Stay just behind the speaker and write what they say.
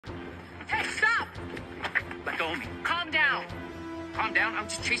stole me. Calm down. Calm down. I'm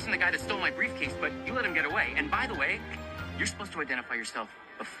just chasing the guy that stole my briefcase, but you let him get away. And by the way, you're supposed to identify yourself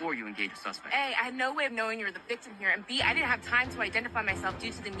before you engage a suspect. A, I had no way of knowing you were the victim here, and B, I didn't have time to identify myself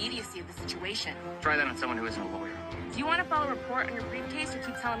due to the immediacy of the situation. Try that on someone who isn't a lawyer. Do you want to file a report on your briefcase or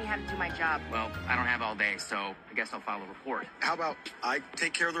keep telling me how to do my job? Well, I don't have all day, so I guess I'll file a report. How about I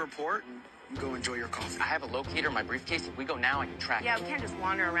take care of the report and you go enjoy your coffee? I have a locator in my briefcase. If we go now, I can track Yeah, it. we can't just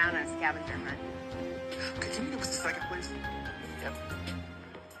wander around on a scavenger hunt. Okay, can you give us a second, please? Yep.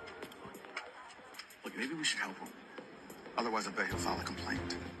 Look, maybe we should help him. Otherwise, I bet he'll file a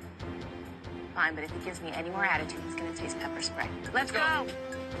complaint. Fine, but if he gives me any more attitude, he's gonna taste pepper spray. Let's go!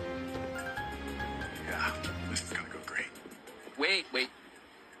 Yeah, this is gonna go great. Wait.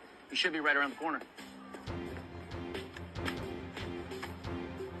 He should be right around the corner.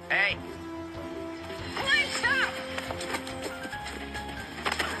 Hey! Wait, stop!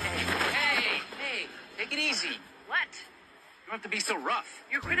 Hey, take it easy. You What? don't have to be so rough.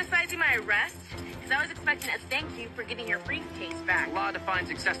 You're criticizing my arrest? Because I was expecting a thank you for getting your briefcase back. The law defines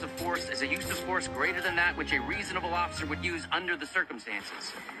excessive force as a use of force greater than that which a reasonable officer would use under the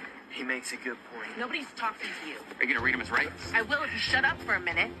circumstances. He makes a good point. Nobody's talking to you. Are you going to read him his rights? I will if you shut up for a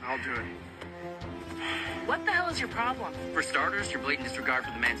minute. I'll do it. What the hell is your problem? For starters, your blatant disregard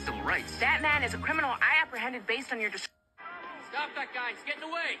for the man's civil rights. That man is a criminal I apprehended based on your Stop that guy. He's getting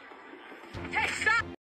away. Hey, stop!